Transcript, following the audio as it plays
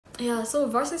Yeah, so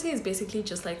varsity is basically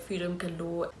just like freedom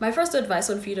galore. My first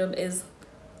advice on freedom is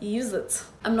use it.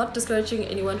 I'm not discouraging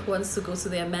anyone who wants to go to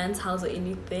their man's house or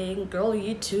anything. Girl,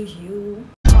 you do you.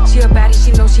 She a baddie,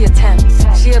 she knows she a 10.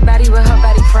 She a baddie with her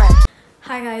baddie friend.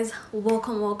 Hi guys,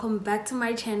 welcome back to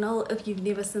my channel. If you've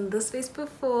never seen this face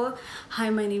before,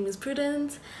 hi, my name is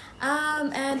Prudence,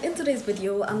 and in today's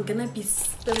video I'm gonna be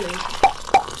spilling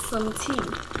some tea.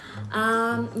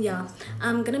 Yeah,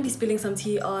 I'm gonna be spilling some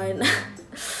tea on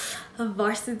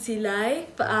varsity life.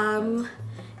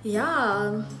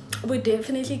 Yeah, we're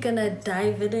definitely gonna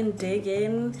dive in and dig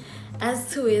in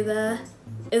as to whether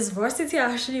is varsity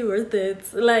actually worth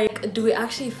it. Like, do we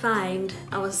actually find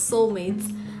our soulmates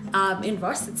in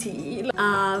varsity?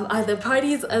 Are the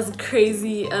parties as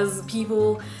crazy as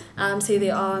people say they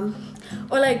are?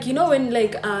 Or like, you know, when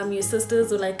like your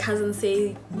sisters or like cousins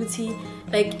say Uti,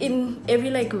 like in every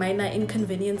like minor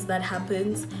inconvenience that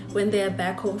happens when they're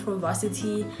back home from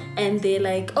varsity and they're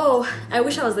like, oh, I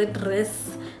wish I was at rest,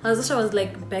 I wish I was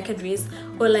like back at race,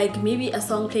 or like maybe a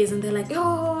song plays and they're like,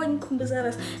 oh,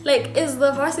 like, is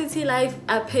the varsity life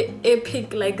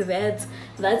epic like that?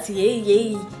 That's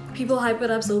yay. People hype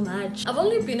it up so much. I've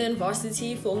only been in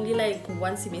varsity for only like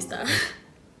one semester.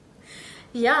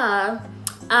 Yeah,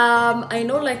 I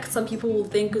know like some people will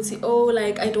think, oh,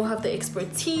 like I don't have the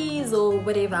expertise or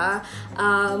whatever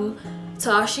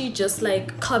to actually just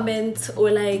like comment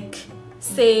or like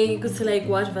say like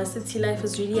what varsity life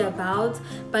is really about.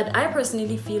 But I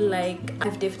personally feel like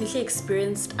I've definitely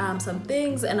experienced some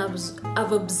things, and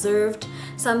I've observed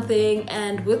something,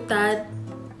 and with that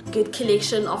good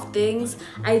collection of things,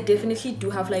 I definitely do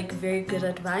have like very good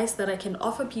advice that I can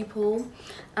offer people.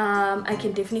 I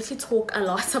can definitely talk a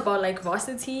lot about like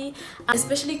varsity,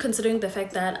 especially considering the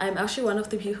fact that I'm actually one of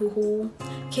the people who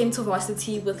came to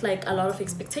varsity with like a lot of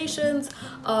expectations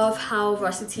of how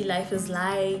varsity life is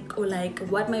like, or like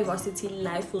what my varsity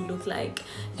life will look like,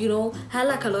 you know. I had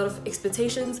like a lot of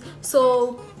expectations.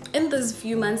 So in these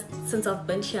few months since I've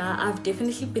been here, I've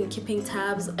definitely been keeping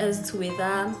tabs as to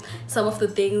whether some of the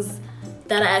things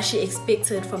that I actually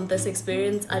expected from this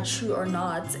experience are true or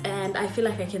not, and I feel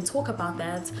like I can talk about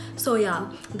that. So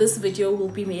yeah, this video will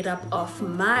be made up of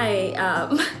my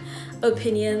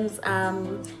opinions,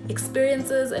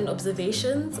 experiences and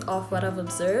observations of what I've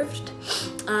observed.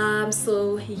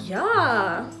 So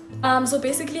yeah, so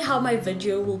basically how my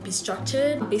video will be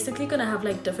structured, I'm basically gonna have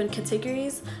like different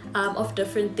categories of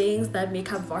different things that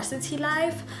make up varsity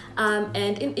life,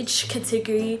 and in each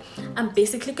category I'm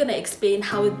basically gonna explain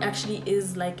how it actually is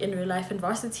like in real life in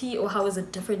varsity, or how is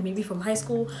it different maybe from high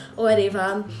school or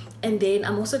whatever. And then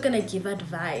I'm also gonna give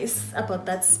advice about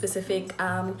that specific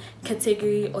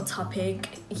category or topic.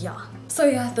 Yeah, so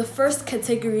yeah, the first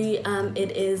category,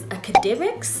 it is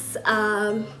academics.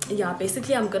 Yeah,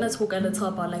 basically I'm gonna talk a little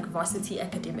about like varsity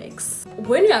academics.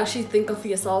 When you actually think of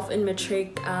yourself in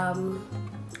matric,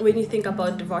 when you think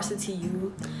about the varsity,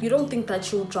 you don't think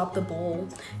that you'll drop the ball.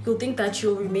 You'll think that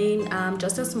you'll remain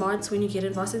just as smart when you get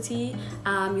in varsity.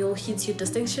 You'll hit your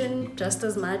distinction just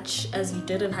as much as you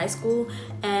did in high school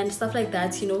and stuff like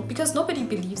that, you know, because nobody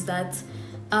believes that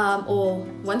or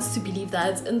wants to believe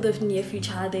that in the near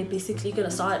future they're basically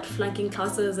gonna start flunking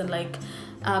classes and like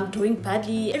doing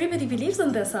badly. Everybody believes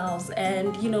in themselves,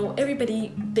 and you know,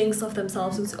 everybody thinks of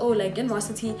themselves as, oh, like in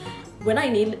varsity, when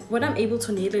I'm able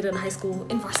to nail it in high school,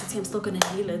 in varsity I'm still gonna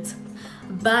nail it.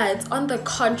 But on the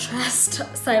contrast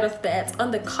side of that,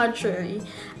 on the contrary,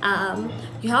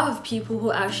 you have people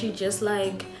who actually just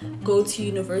like go to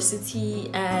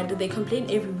university and they complain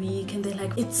every week and they're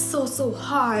like, it's so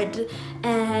hard,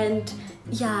 and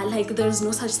yeah, like there's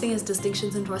no such thing as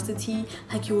distinctions in varsity,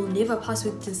 like you will never pass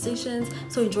with distinctions,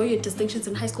 so enjoy your distinctions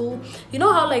in high school. You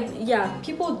know how like, yeah,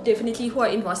 people definitely who are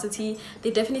in varsity,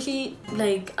 they definitely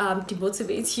like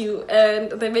demotivate you,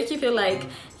 and they make you feel like,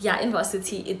 yeah, in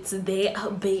varsity it's there,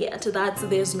 to that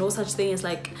there's no such thing as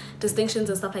like distinctions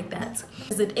and stuff like that.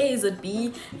 Is it A, is it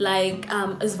B? Like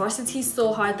is varsity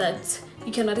so hard that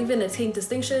you cannot even attain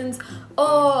distinctions,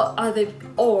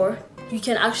 or you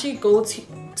can actually go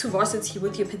to varsity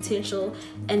with your potential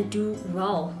and do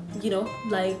well, you know,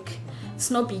 like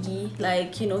it's no biggie,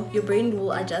 like, you know, your brain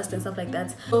will adjust and stuff like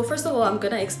that. So first of all, I'm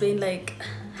gonna explain like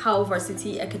how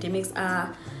varsity academics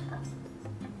are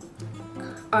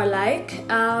are like.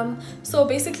 So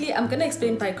basically I'm gonna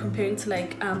explain by comparing to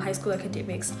like high school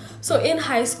academics. So in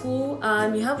high school,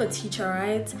 you have a teacher,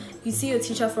 right? You see your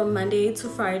teacher from Monday to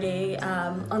Friday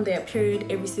on their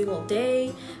period every single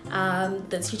day.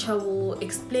 The teacher will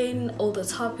explain all the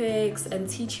topics and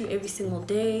teach you every single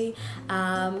day.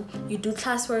 You do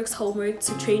classworks, homework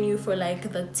to train you for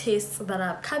like the tests that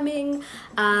are coming,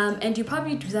 and you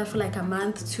probably do that for like a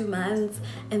month, 2 months,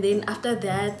 and then after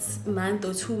that month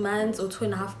or 2 months or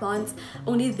 2.5 months,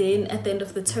 only then at the end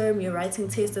of the term you're writing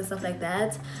tests and stuff like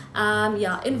that.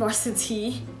 Yeah, in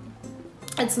varsity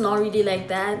it's not really like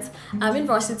that. In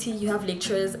varsity you have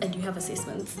lectures and you have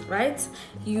assessments, right?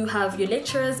 You have your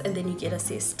lectures and then you get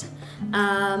assessed.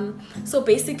 So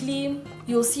basically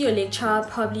you'll see your lecturer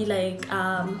probably like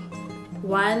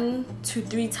 1 to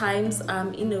 3 times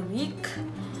in a week.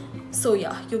 So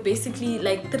yeah, you're basically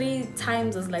like 3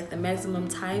 times is like the maximum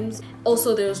times.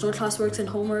 Also there's no classworks and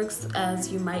homeworks,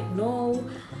 as you might know.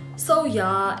 So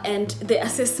yeah, and the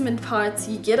assessment part,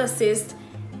 you get assessed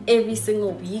every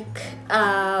single week,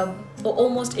 or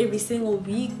almost every single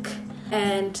week,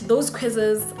 and those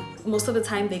quizzes most of the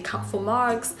time they count for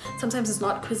marks. Sometimes it's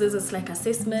not quizzes, it's like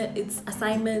assessment, it's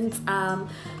assignments.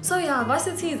 So yeah,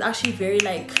 varsity is actually very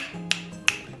like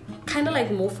kind of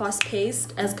like more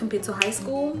fast-paced as compared to high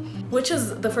school, which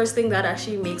is the first thing that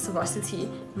actually makes varsity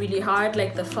really hard,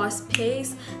 like the fast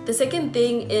pace. The second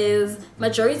thing is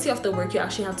majority of the work you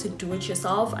actually have to do it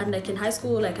yourself, and like in high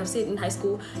school, like I've said, in high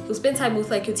school you'll spend time with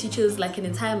like your teachers like an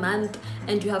entire month,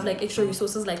 and you have like extra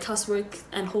resources like classwork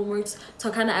and homeworks to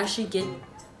kind of actually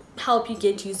help you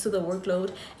get used to the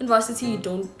workload. In varsity you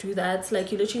don't do that.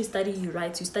 Like you literally study, you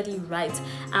write, you study, you write.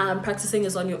 Practicing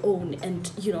is on your own,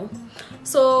 and you know,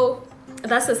 so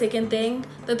that's the second thing.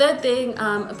 The third thing,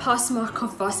 a pass mark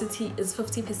of varsity is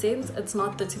 50%. It's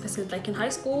not 30% like in high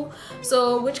school,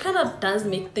 so which kind of does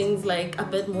make things like a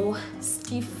bit more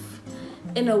stiff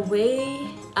in a way,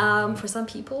 for some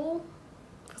people.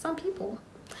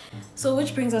 So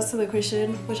which brings us to the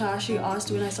question which I actually asked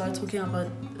when I started talking about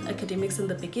academics in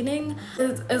the beginning.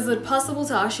 Is it possible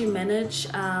to actually manage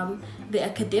the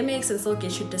academics and still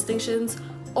get your distinctions,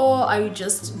 or are you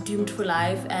just doomed for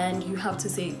life and you have to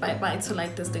say bye-bye to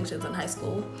like distinctions in high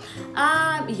school?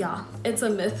 Yeah, it's a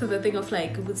myth, the thing of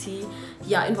like,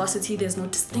 yeah, in varsity there's no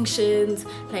distinctions.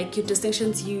 Like your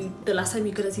distinctions, the last time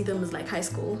you could see them is like high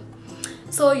school.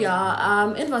 So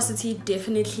yeah, in varsity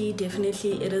definitely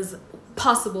it is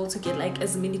possible to get like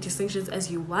as many distinctions as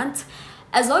you want,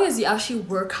 as long as you actually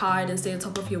work hard and stay on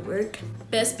top of your work.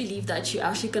 Best believe that you're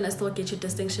actually gonna still get your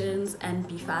distinctions and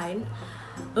be fine.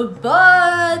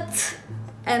 But,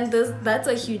 and that's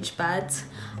a huge but,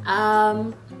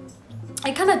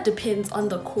 it kind of depends on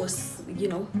the course, you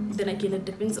know. Then again, it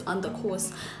depends on the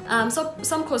course. So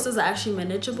some courses are actually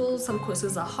manageable, some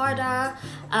courses are harder.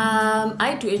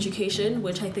 I do education,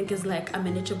 which I think is like a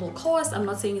manageable course. I'm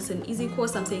not saying it's an easy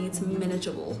course, I'm saying it's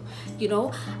manageable, you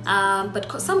know.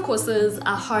 But some courses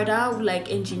are harder,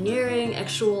 like engineering,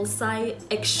 actual science.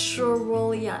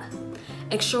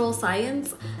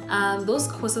 Those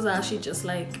courses are actually just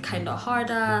like kind of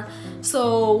harder.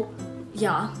 So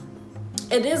yeah,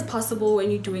 it is possible when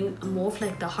you're doing more of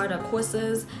like the harder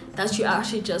courses that you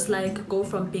actually just like go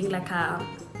from being like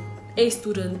A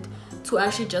student to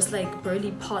actually just like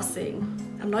barely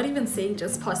passing. I'm not even saying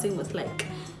just passing with like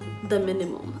the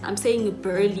minimum, I'm saying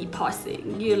barely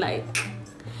passing. You're like,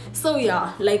 so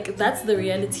yeah, like that's the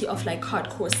reality of like hard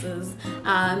courses.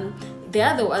 They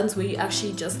are the ones where you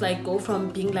actually just like go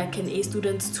from being like an A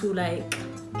student to like,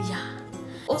 yeah.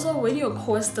 Also, when your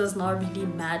course does not really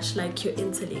match like your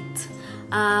intellect,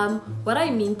 what I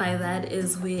mean by that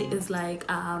is like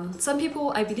some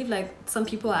people, I believe like some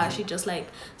people are actually just like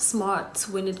smart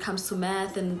when it comes to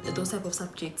math and those type of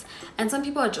subjects, and some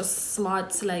people are just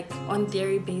smart like on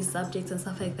theory based subjects and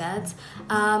stuff like that.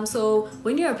 So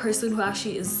when you're a person who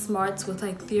actually is smart with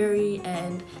like theory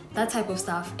and that type of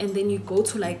stuff, and then you go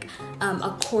to like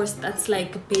a course that's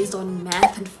like based on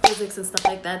math and physics and stuff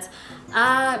like that,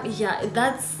 yeah,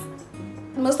 that's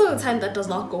most of the time that does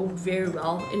not go very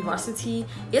well in varsity.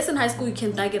 Yes, in high school you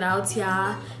can thug it out,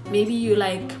 yeah, maybe you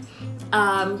like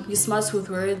you're smart with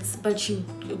words, but you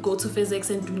go to physics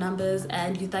and do numbers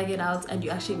and you thug it out and you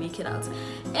actually make it out.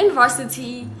 In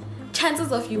varsity,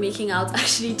 chances of you making out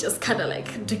actually just kind of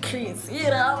like decrease, you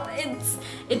know.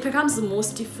 It becomes more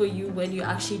stiff for you when you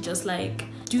actually just like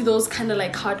do those kind of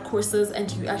like hard courses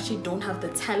and you actually don't have the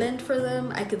talent for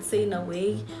them, I could say, in a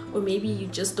way, or maybe you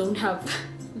just don't have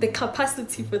the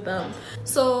capacity for them.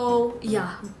 So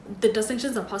yeah, the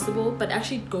distinctions are possible, but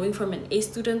actually going from an A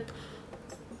student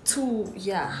to,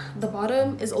 yeah, the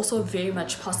bottom is also very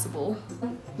much possible.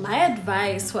 My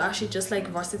advice for actually just like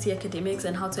varsity academics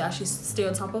and how to actually stay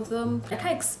on top of them, like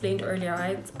I explained earlier,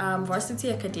 right?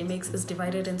 Varsity academics is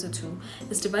divided into two.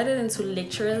 It's divided into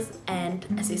lectures and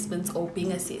assessments, or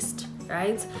being assessed,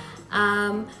 right?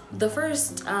 The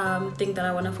first thing that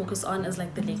I want to focus on is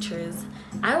like the lectures.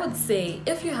 I would say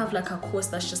if you have like a course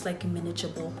that's just like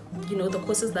manageable, you know, the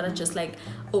courses that are just like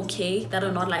okay, that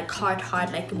are not like hard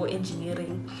like more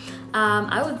engineering,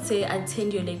 I would say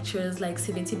attend your lectures like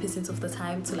 70% of the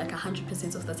time to like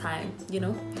 100% of the time, you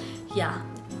know. Yeah,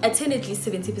 attend at least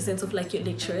 70% of like your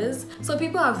lectures. So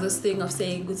people have this thing of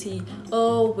saying, Guti,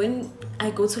 oh,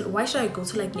 why should I go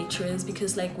to like lectures?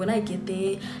 Because like when I get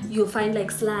there, you'll find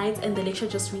like slides and the lecturer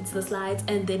just reads the slides,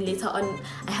 and then later on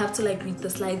I have to like read the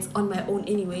slides on my own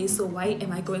anyway, so why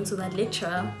am I going to that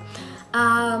lecture?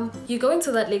 You're going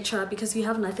to that lecture because you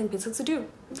have nothing better to do.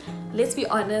 Let's be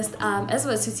honest, as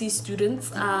varsity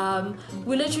students,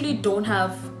 we literally don't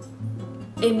have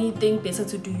anything better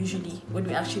to do usually when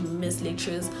we actually miss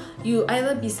lectures. You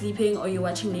either be sleeping or you're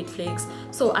watching Netflix.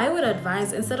 So I would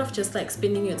advise, instead of just like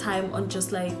spending your time on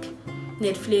just like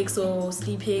Netflix or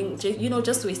sleeping, you know,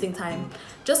 just wasting time,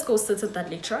 just go sit at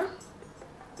that lecture.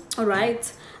 All right,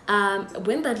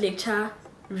 when that lecture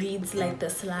reads like the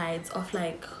slides of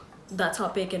like that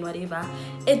topic and whatever,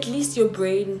 at least your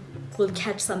brain will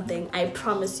catch something. I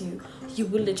promise you, you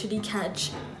will literally catch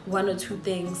one or two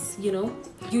things, you know.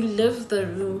 You leave the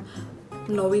room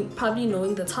probably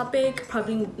knowing the topic,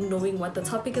 probably knowing what the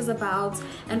topic is about,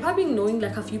 and probably knowing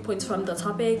like a few points from the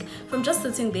topic from just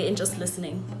sitting there and just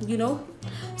listening, you know.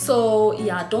 So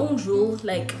yeah, don't rule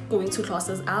like going to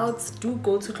classes out. Do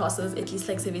go to classes at least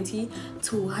like 70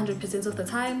 to 100% of the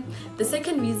time. The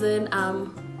second reason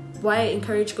why I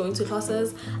encourage going to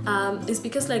classes is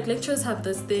because like lecturers have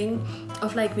this thing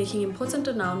of like making important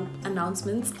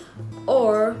announcements,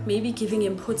 or maybe giving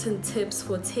important tips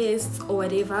for tests or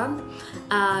whatever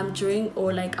during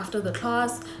or like after the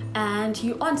class, and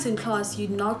you aren't in class,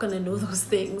 you're not gonna know those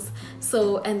things.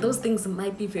 So, and those things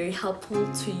might be very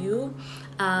helpful to you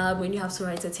when you have to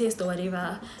write a test or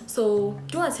whatever. So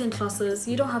do attend classes.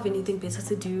 You don't have anything better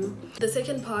to do. The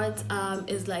second part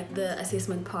is like the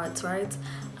assessment part, right?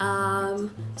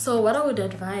 So what I would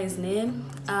advise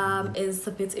is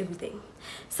submit everything.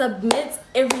 Submit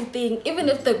everything, even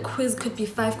if the quiz could be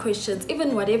 5 questions,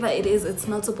 even whatever it is, it's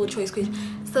multiple choice questions.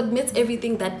 Submit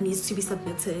everything that needs to be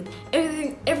submitted,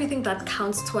 everything that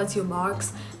counts towards your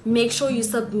marks. Make sure you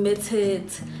submit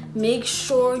it. Make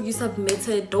sure you submit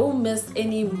it. Don't miss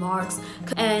any marks.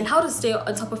 And how to stay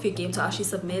on top of your game to actually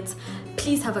submit: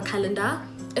 please have a calendar.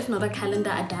 If not a calendar,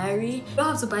 a diary. You don't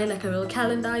have to buy like a real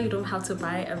calendar, you don't have to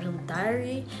buy a real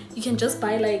diary. You can just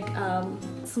buy like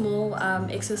small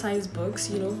exercise books,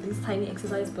 you know, these tiny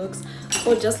exercise books,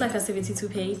 or just like a 72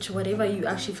 page, whatever you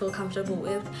actually feel comfortable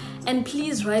with. And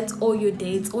please write all your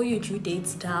dates, all your due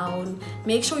dates down.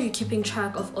 Make sure you're keeping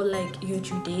track of all like your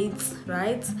due dates,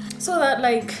 right? So that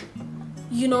like,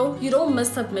 you know, you don't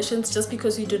miss submissions just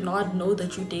because you did not know the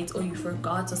due dates or you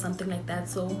forgot or something like that.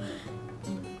 So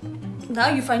now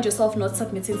you find yourself not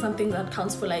submitting something that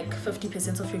counts for like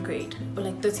 50% of your grade or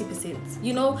like 30%,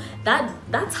 you know,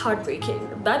 that's heartbreaking.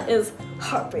 That is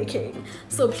heartbreaking.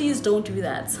 So please don't do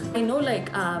that. I know like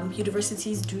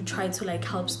universities do try to like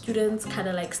help students kind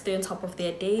of like stay on top of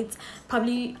their dates.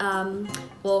 Probably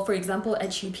well, for example,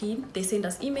 at UP they send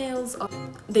us emails.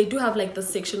 They do have like the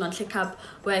section on ClickUp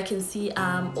where I can see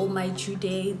all my due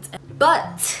dates,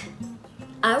 but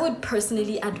I would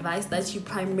personally advise that you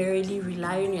primarily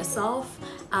rely on yourself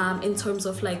in terms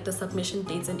of like the submission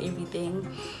dates and everything.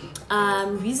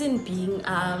 Reason being,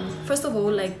 first of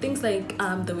all, like things like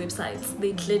the websites,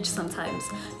 they glitch sometimes.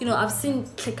 You know, I've seen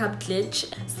ClickUp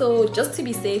glitch. So just to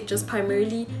be safe, just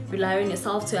primarily rely on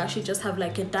yourself to actually just have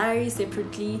like a diary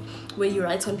separately where you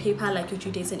write on paper like your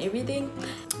due dates and everything.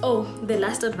 Oh, the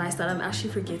last advice that I'm actually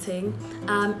forgetting,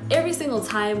 every single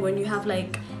time when you have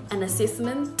like an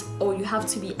assessment or you have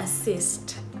to be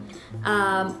assessed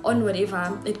on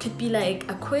whatever, it could be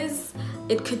like a quiz,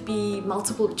 it could be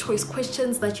multiple choice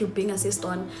questions that you're being assessed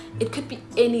on, it could be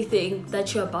anything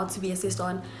that you're about to be assessed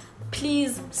on.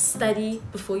 Please study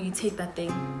before you take that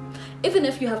thing. Even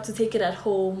if you have to take it at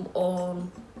home or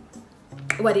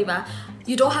whatever,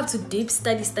 you don't have to deep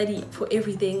study for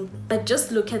everything, but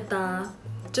just look at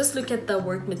the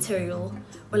work material,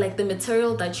 or like the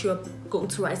material that you're going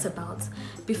to write about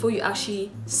before you actually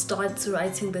start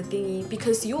writing the thingy,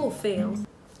 because you will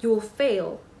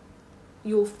fail.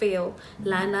 you'll fail.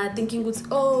 Lana thinking good,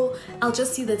 oh, I'll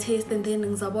just see the test and then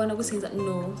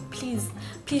no, please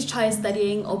try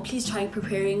studying, or please try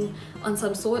preparing on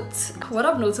some sort. What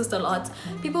I've noticed a lot,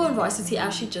 people in varsity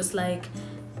actually just like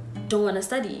don't want to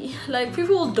study. Like,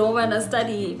 people don't want to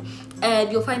study, and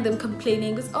you'll find them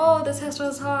complaining because, oh, the test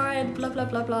was hard, blah blah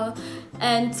blah blah,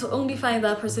 and to only find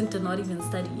that person did not even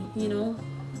study, you know.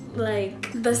 Like,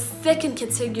 the second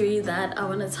category that I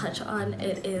want to touch on,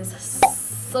 it is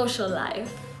social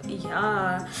life.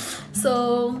 Yeah,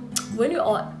 so when you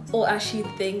all actually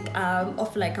think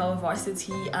of like our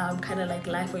varsity kind of like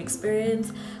life or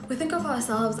experience, we think of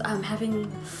ourselves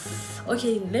having,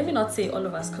 okay, let me not say all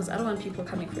of us because I don't want people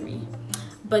coming for me,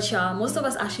 but yeah, most of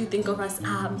us actually think of us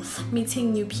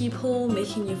meeting new people,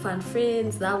 making new fun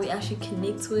friends that we actually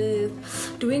connect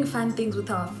with, doing fun things with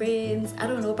our friends. I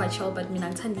don't know about y'all, but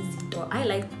I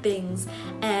like things,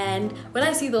 and when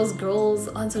I see those girls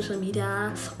on social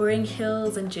media wearing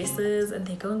heels and dresses and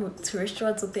they're going to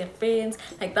restaurants with their friends,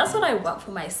 like, that's what I want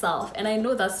for myself. And I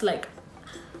know that's like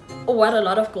what a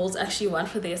lot of girls actually want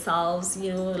for themselves,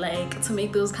 you know, like to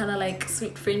make those kind of like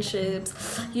sweet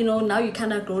friendships, you know. Now you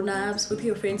kind of grown-ups with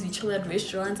your friends, you chill at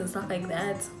restaurants and stuff like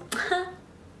that.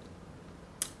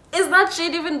 Is that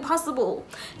shit even possible?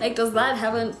 Like, does that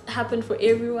happen for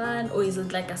everyone, or is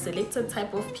it like a selected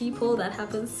type of people that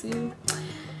happens to?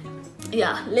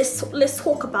 Yeah, let's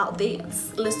talk about this.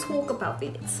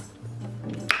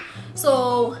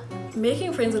 So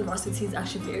making friends in varsity is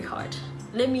actually very hard.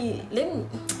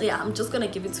 Yeah, I'm just gonna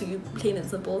give it to you plain and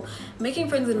simple. Making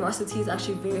friends in varsity is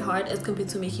actually very hard as compared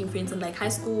to making friends in like high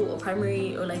school or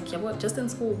primary, or like, yeah, what, just in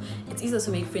school. It's easier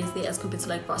to make friends there as compared to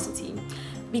like varsity,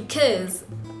 because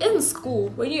in school,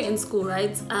 when you're in school,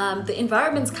 right, the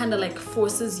environment kind of like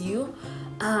forces you,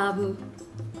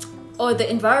 or the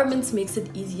environment makes it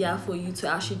easier for you to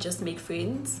actually just make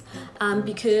friends,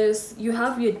 because you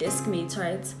have your desk mates,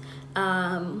 right,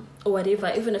 or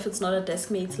whatever. Even if it's not a desk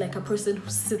mate, like a person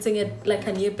who's sitting at like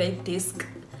a nearby desk,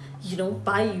 you know,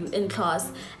 by you in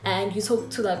class, and you talk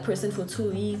to that person for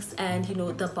 2 weeks, and you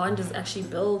know the bond is actually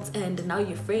built, and now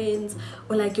you're friends.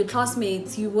 Or like your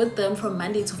classmates, you with them from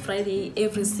Monday to Friday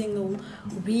every single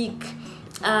week.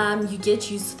 You get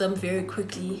used to them very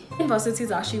quickly. University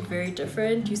is actually very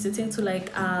different. You're sitting to like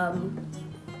a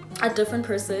different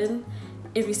person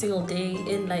every single day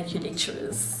in like your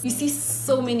lectures. You see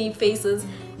so many faces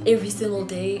every single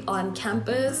day on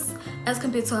campus as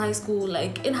compared to high school.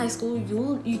 Like in high school,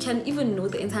 you can even know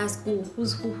the entire school,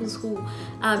 who's who.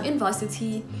 In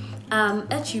varsity,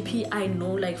 at UP, I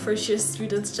know like first year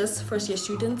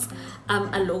students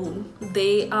alone,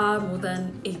 they are more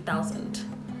than 8,000.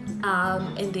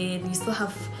 And then you still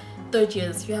have third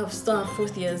years, still have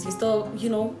fourth years, you still, you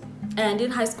know. And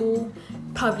in high school,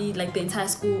 probably like the entire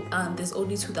school, there's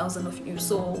only 2,000 of you,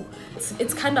 so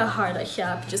it's kind of harder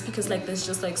here, just because like there's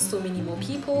just like so many more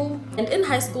people. And in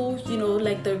high school, you know,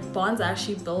 like the bonds are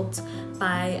actually built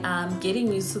by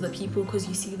getting used to the people, because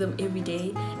you see them every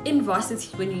day. In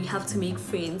varsity, when you have to make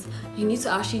friends, you need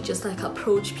to actually just like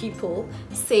approach people,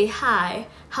 say hi,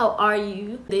 how are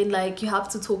you, then like you have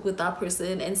to talk with that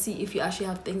person and see if you actually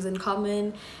have things in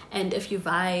common and if you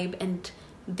vibe, and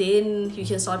then you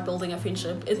can start building a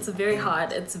friendship. It's very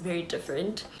hard, it's very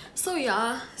different. So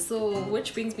yeah, so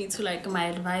which brings me to like my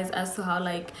advice as to how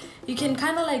like you can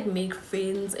kind of like make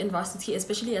friends in varsity,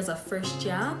 especially as a first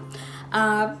year.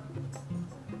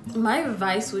 My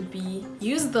advice would be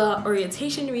use the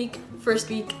orientation week, first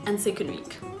week and second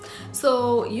week.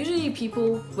 So usually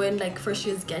people, when like first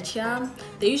years get here,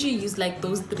 they usually use like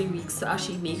those 3 weeks to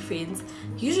actually make friends.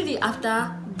 Usually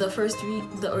after the first week,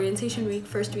 the orientation week,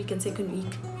 first week and second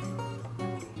week,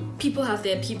 people have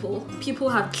their people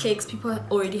have cliques, people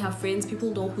already have friends,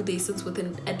 people know who they sit with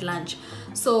at lunch.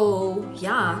 So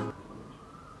yeah,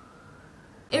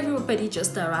 everybody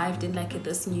just arrived in like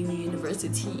this new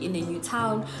university in a new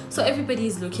town, so everybody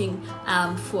is looking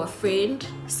for a friend.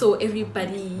 So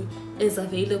everybody is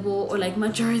available, or like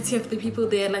majority of the people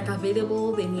there like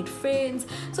available, they need friends.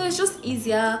 So it's just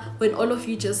easier when all of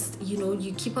you just, you know,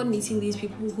 you keep on meeting these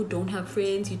people who don't have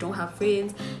friends, you don't have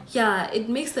friends. Yeah, it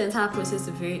makes the entire process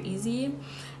very easy.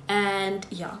 And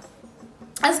yeah,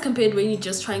 as compared when you're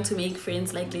just trying to make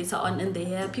friends like later on in the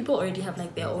year, people already have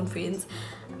like their own friends,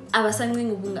 so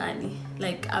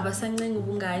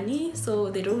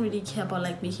they don't really care about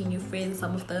like making new friends,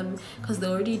 some of them, because they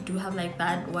already do have like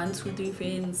that 1, 2, 3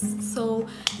 friends. So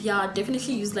yeah,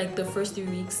 definitely use like the first 3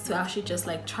 weeks to actually just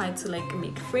like try to like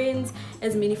make friends,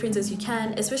 as many friends as you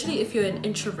can, especially if you're an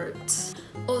introvert.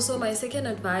 Also, my second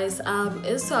advice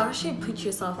is to actually put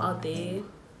yourself out there.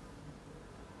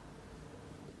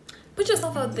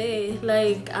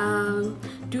 Like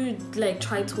do like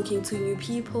try talking to new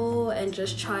people and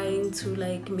just trying to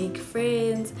like make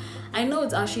friends. I know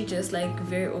it's actually just like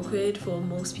very awkward for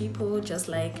most people, just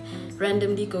like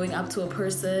randomly going up to a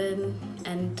person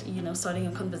and, you know, starting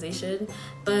a conversation.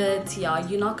 But yeah,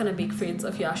 you're not gonna make friends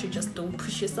if you actually just don't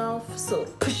push yourself. So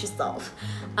push yourself.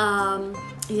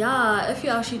 Yeah, if you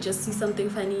actually just see something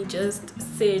funny, just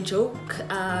say a joke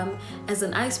as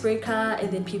an icebreaker, and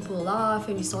then people laugh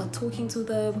and you start talking to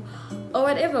them, or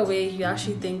whatever way you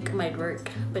actually think might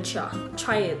work. But yeah,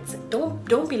 try it.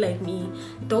 Don't be like me.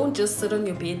 Don't just sit on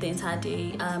your bed the entire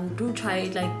day. Do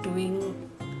try like doing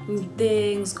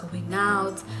things, going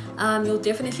out. You'll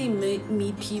definitely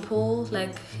meet people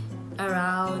like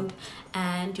around,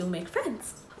 and you'll make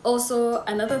friends. Also,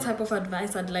 another type of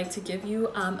advice I'd like to give you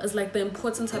is like the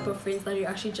important type of friends that you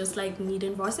actually just like need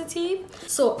in varsity.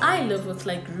 So I live with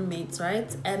like roommates,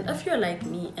 right? And if you're like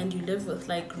me and you live with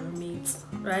like roommates,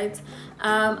 right,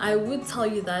 I would tell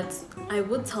you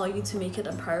to make it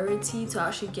a priority to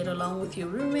actually get along with your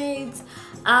roommates.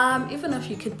 Even if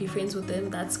you could be friends with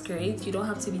them, that's great. You don't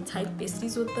have to be tight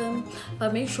besties with them,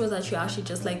 but make sure that you're actually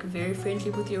just like very friendly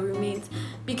with your roommates,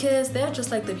 because they're just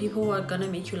like the people who are gonna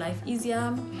make your life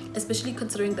easier, especially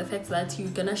considering the fact that you're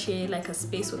gonna share like a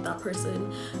space with that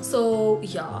person. So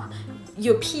yeah,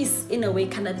 your peace in a way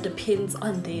kind of depends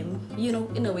on them, you know,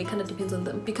 in a way kind of depends on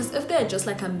them, because if they're just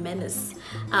like a menace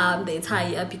the entire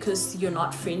year because you're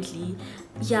not friendly,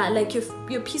 yeah, like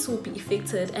your peace will be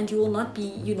affected and you will not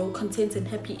be, you know, content and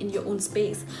happy in your own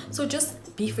space. So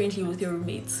just be friendly with your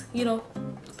roommates, you know.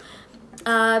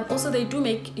 Also, they do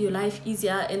make your life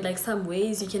easier in like some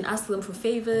ways. You can ask them for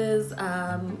favors.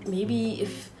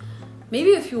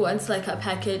 Maybe if you want like a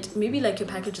package, maybe like your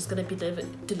package is gonna be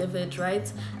delivered,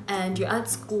 right? And you're at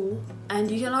school,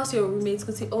 and you can ask your roommates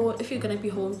to say, oh, if you're gonna be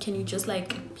home, can you just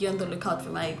like be on the lookout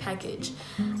for my package?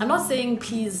 I'm not saying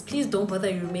please don't bother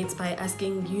your roommates by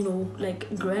asking, you know, like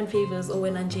grand favors, or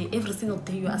when Anje every single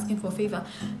day you're asking for a favor.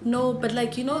 No, but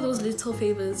like, you know, those little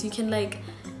favors you can like.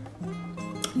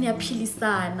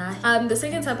 The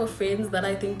second type of friends that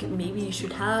I think maybe you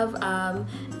should have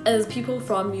is people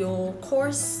from your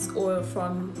course or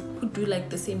from who do like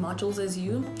the same modules as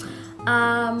you.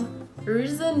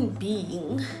 Reason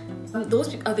being,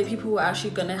 those are the people who are actually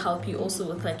gonna help you also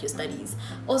with like your studies.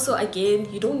 Also, again,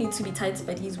 you don't need to be tight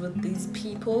buddies with these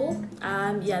people.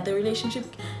 Yeah, the relationship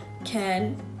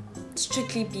can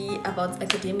strictly be about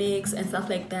academics and stuff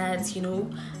like that, you know.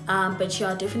 But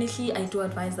yeah, definitely I do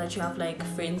advise that you have like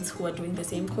friends who are doing the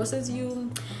same course as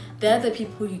you. They're the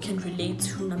people you can relate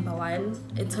to, number one,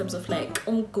 in terms of like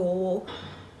go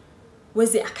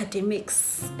where's the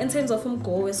academics. In terms of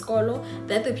go escolo,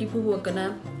 they're the people who are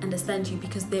gonna understand you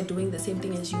because they're doing the same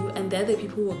thing as you, and they're the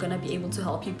people who are gonna be able to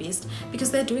help you best because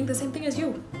they're doing the same thing as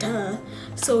you. Duh.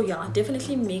 So yeah,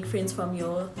 definitely make friends from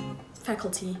your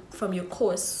faculty, from your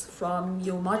course, from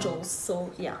your modules.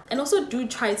 So yeah, and also do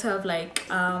try to have like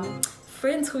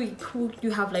friends who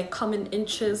you have like common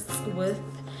interests with.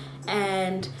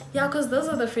 And yeah, because those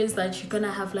are the friends that you're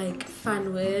gonna have like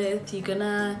fun with. You're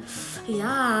gonna,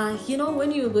 yeah, you know,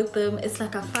 when you're with them, it's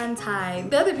like a fun time.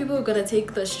 They're the people who are gonna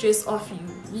take the stress off you,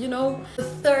 you know. The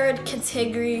third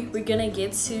category we're gonna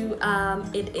get to,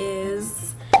 it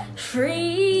is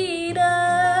freedom.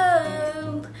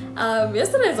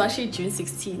 Yesterday is actually June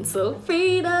 16th, so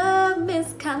freedom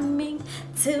is coming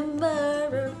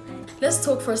tomorrow. Let's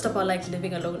talk first about like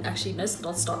living alone. Actually, let's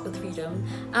not start with freedom.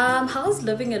 How's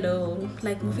living alone?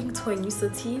 Like moving to a new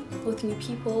city with new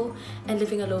people and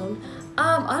living alone.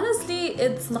 Honestly,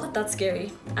 it's not that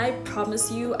scary. I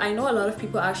promise you. I know a lot of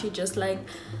people actually just like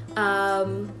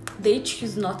they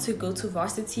choose not to go to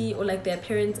varsity, or like their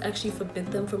parents actually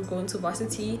forbid them from going to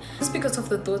varsity just because of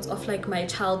the thoughts of like my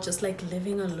child just like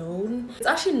living alone. It's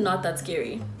actually not that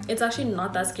scary. It's actually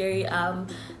not that scary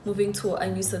moving to a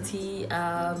new city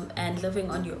and living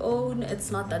on your own.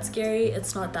 It's not that scary.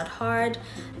 It's not that hard.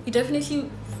 You definitely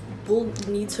will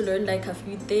need to learn like a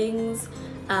few things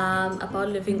about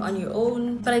living on your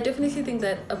own, but I definitely think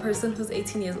that a person who's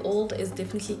 18 years old is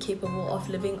definitely capable of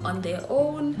living on their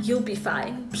own. You'll be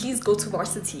fine. Please go to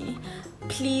varsity.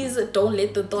 Please don't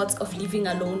let the thoughts of living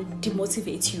alone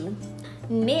demotivate you.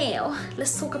 Now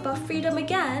let's talk about freedom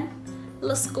again.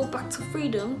 Let's go back to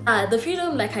freedom. The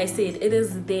freedom, like I said, it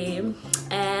is there,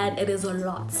 and it is a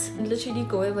lot. You literally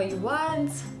go wherever you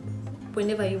want,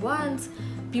 whenever you want,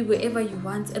 be wherever you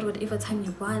want, at whatever time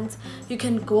you want. You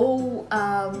can go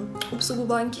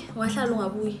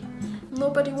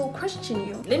nobody will question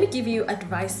you. Let me give you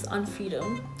advice on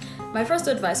freedom. My first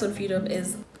advice on freedom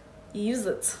is use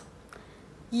it.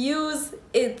 use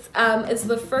it. It's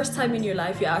the first time in your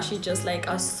life you actually just like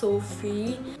are so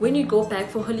free. When you go back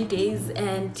for holidays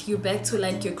and you're back to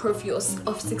like your curfew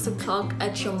of 6 o'clock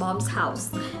at your mom's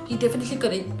house, you're definitely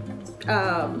gonna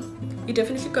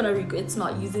regret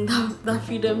not using that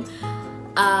freedom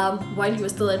while you were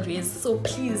still at risk. So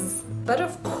please. But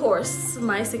of course,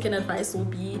 my second advice will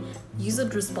be use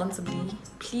it responsibly.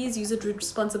 Please use it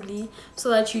responsibly so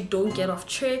that you don't get off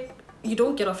track. You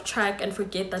don't get off track and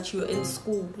forget that you're in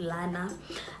school, Lana.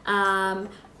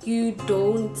 You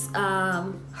don't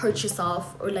hurt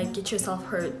yourself or like get yourself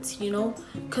hurt, you know,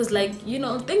 because like, you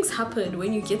know, things happen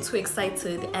when you get too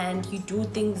excited and you do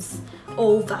things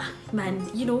over, man.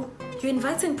 You know, you're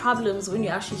inviting problems when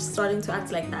you're actually starting to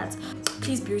act like that.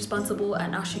 Please be responsible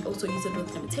and actually also use it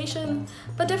with limitation,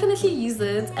 but definitely use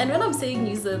it. And when I'm saying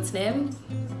use it,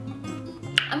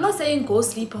 I'm not saying go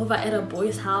sleep over at a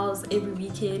boy's house every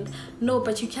weekend. No,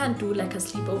 but you can't do like a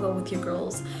sleepover with your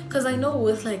girls, because I know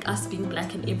with like us being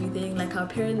black and everything, like our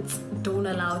parents don't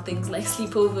allow things like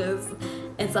sleepovers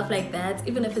and stuff like that.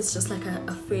 Even if it's just like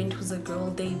a friend who's a girl,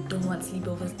 they don't want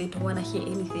sleepovers, they don't want to hear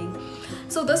anything.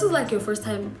 So this is like your first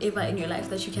time ever in your life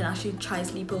that you can actually try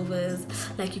sleepovers.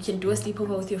 Like you can do a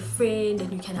sleepover with your friend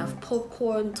and you can have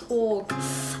popcorn, talk,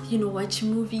 you know, watch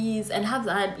movies and have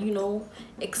that, you know,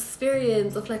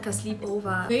 experience of like a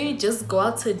sleepover. Maybe just go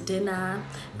out to dinner,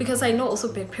 because I know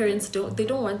also parents don't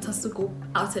want us to go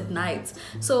out at night.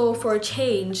 So for a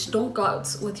change, don't go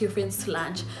out with your friends to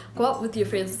lunch, go out with your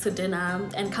friends to dinner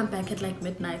and come back at like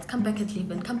midnight, come back at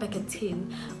 11, come back at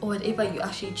 10, or whatever you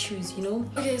actually choose, you know.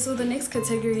 Okay, so the next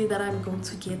category that I'm going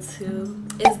to get to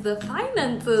is the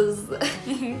finances.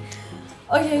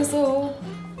 Okay, so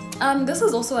this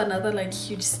is also another like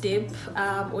huge step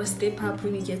or step up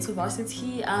when you get to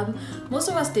varsity. Most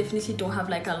of us definitely don't have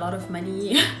like a lot of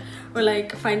money or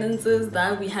like finances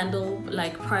that we handle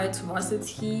like prior to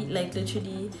varsity. Like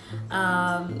literally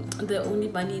the only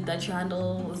money that you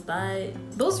handle is that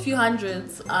those few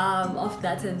hundreds of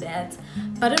that and that.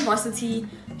 But in varsity,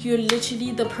 you're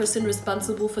literally the person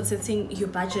responsible for setting your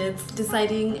budget,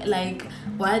 deciding like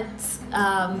what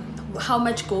how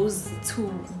much goes to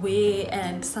where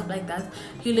and stuff like that.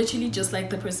 You're literally just like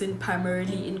the person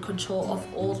primarily in control of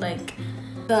all like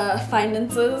the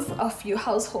finances of your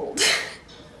household.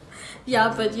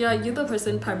 Yeah, but yeah, you're the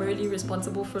person primarily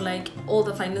responsible for like all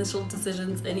the financial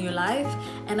decisions in your life,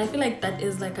 and I feel like that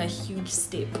is like a huge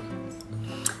step.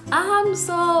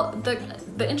 So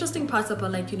the interesting parts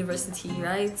about like university,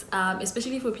 right,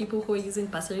 especially for people who are using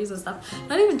bursaries and stuff,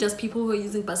 not even just people who are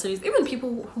using bursaries, even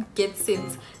people who get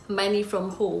sent money from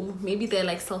home, maybe they're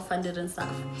like self-funded and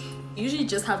stuff, you usually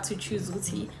just have to choose,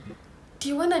 Uti, do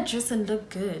you want to dress and look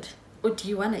good, or do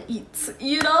you want to eat,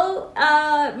 you know?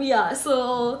 Yeah,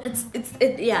 so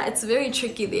it's very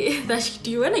tricky there. That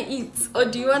do you want to eat, or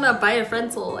do you want to buy a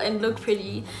frontal and look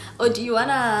pretty, or do you want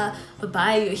to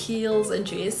buy your heels and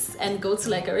dress and go to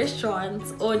like a restaurant,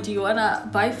 or do you want to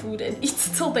buy food and eat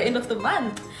till the end of the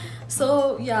month?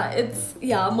 So yeah,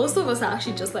 most of us are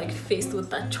actually just like faced with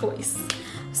that choice.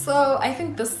 So I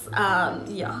think this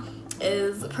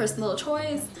is personal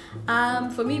choice.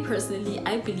 For me personally,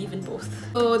 I believe in both.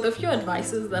 So the few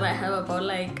advices that I have about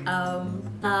like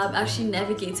actually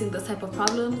navigating this type of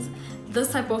problems,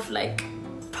 this type of like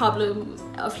problem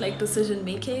of like decision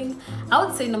making, I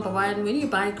would say number one, when you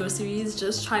buy groceries,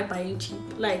 just try buying cheap.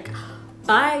 Like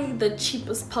buy the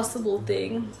cheapest possible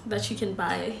thing that you can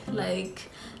buy.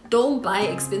 Like don't buy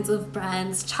expensive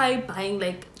brands. Try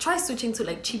switching to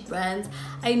like cheap brands.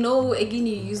 I know again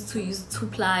you used to use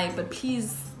 2-ply, but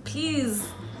please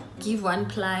give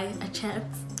 1-ply a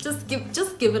chance. Just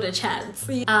give it a chance.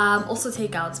 Also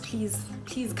takeouts,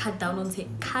 please cut down on take.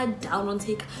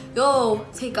 Yo,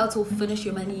 takeouts will finish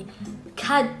your money.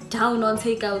 Cut down on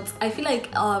takeouts. I feel like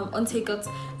on takeouts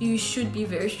you should be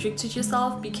very strict with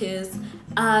yourself, because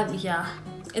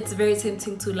it's very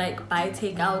tempting to like buy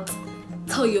takeout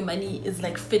till your money is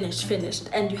like finished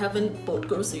and you haven't bought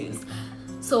groceries.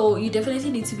 So you definitely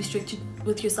need to be strict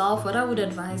with yourself. What I would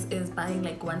advise is buying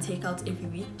like 1 takeout every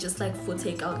week, just like 4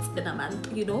 takeouts in a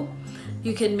month, you know.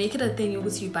 You can make it a thing in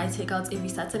which you buy takeouts every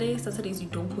Saturdays you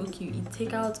don't cook, you eat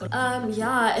takeouts.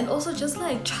 And also just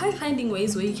like try finding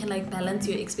ways where you can like balance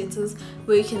your expenses,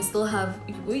 where you can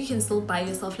still buy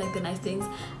yourself like the nice things,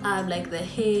 like the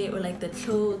hair or like the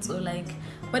clothes or like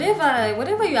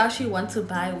whatever you actually want to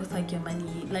buy with like your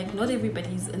money. Like not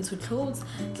everybody's into clothes.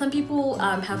 Some people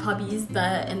have hobbies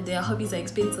and their hobbies are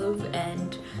expensive,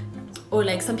 or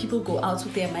like some people go out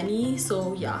with their money.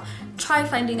 So yeah, try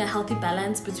finding a healthy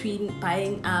balance between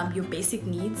buying your basic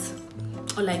needs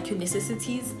or like your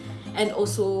necessities, and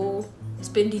also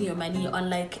spending your money on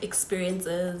like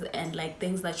experiences and like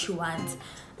things that you want.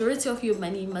 The majority of your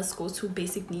money must go to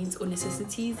basic needs or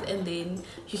necessities, and then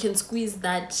you can squeeze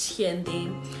that here and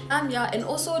there. Yeah, and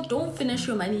also don't finish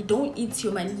your money, don't eat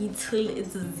your money till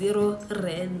it's 0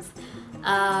 rands.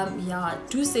 Yeah,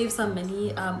 do save some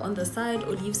money on the side,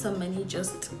 or leave some money,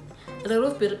 just a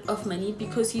little bit of money,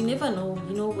 because you never know,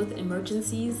 you know, with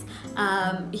emergencies.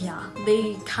 Yeah,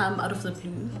 they come out of the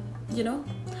blue, you know,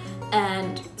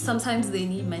 and sometimes they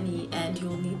need money and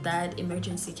you'll need that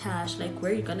emergency cash. Like,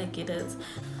 where are you gonna get it?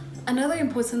 Another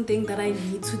important thing that I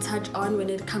need to touch on when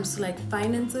it comes to like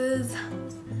finances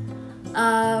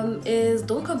is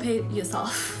don't compare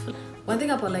yourself. One thing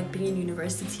about like being in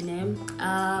university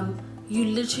now, you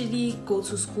literally go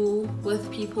to school with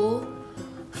people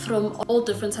from all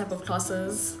different type of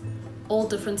classes, all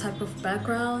different type of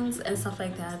backgrounds and stuff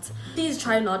like that. Please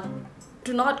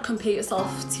do not compare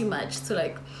yourself too much to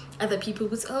like other people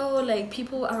with, oh, like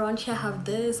people around here have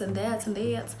this and that and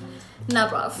that. Nah,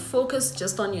 bruh, focus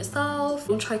just on yourself.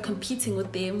 Don't try competing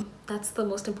with them. That's the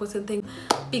most important thing,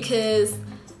 because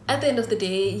at the end of the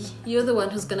day, you're the one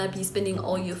who's gonna be spending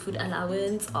all your food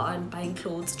allowance on buying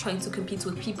clothes, trying to compete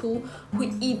with people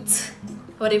who eat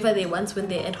whatever they want when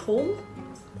they're at home.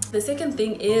 The second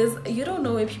thing is, you don't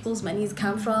know where people's monies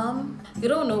come from. You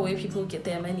don't know where people get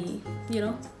their money, you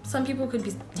know. Some people could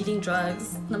be dealing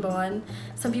drugs, number one.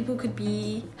 Some people could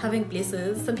be having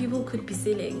places. Some people could be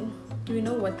selling. Do you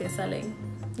know what they're selling?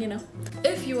 You know,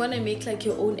 if you want to make like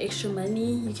your own extra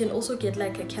money, you can also get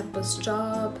like a campus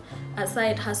job, a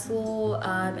side hustle,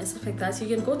 and stuff like that. So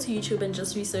you can go to YouTube and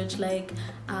just research like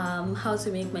how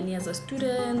to make money as a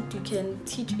student. You can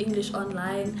teach English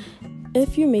online.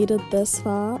 If you made it this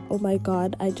far, oh my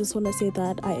god, I just want to say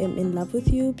that I am in love with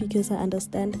you, because I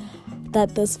understand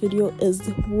that this video is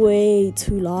way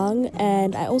too long,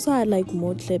 and I also had like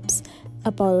more clips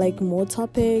about like more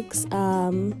topics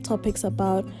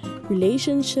about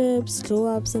relationships, glow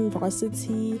ups in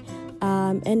varsity,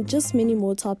 and just many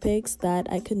more topics that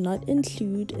I could not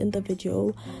include in the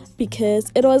video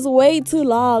because it was way too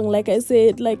long. Like I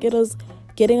said, like it was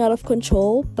getting out of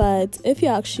control. But if you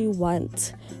actually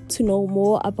want to know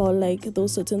more about like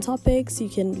those certain topics, you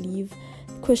can leave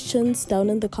questions down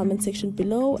in the comment section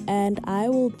below, and I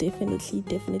will definitely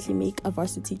make a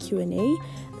varsity Q&A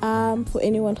for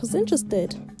anyone who's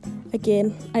interested.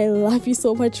 Again, I love you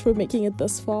so much for making it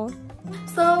this far.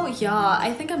 So yeah,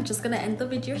 I think I'm just gonna end the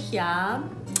video here.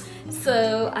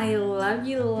 So I love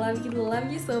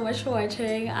you so much for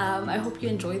watching. I hope you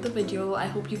enjoyed the video. I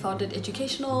hope you found it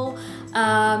educational,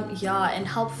 yeah, and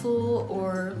helpful,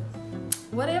 or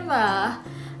whatever.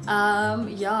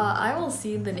 Yeah, I will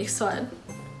see you in the next one.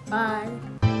 Bye.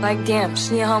 Like damn,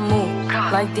 she need her move.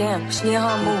 Like damn, she need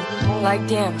her move. Like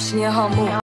damn, she need her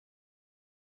move.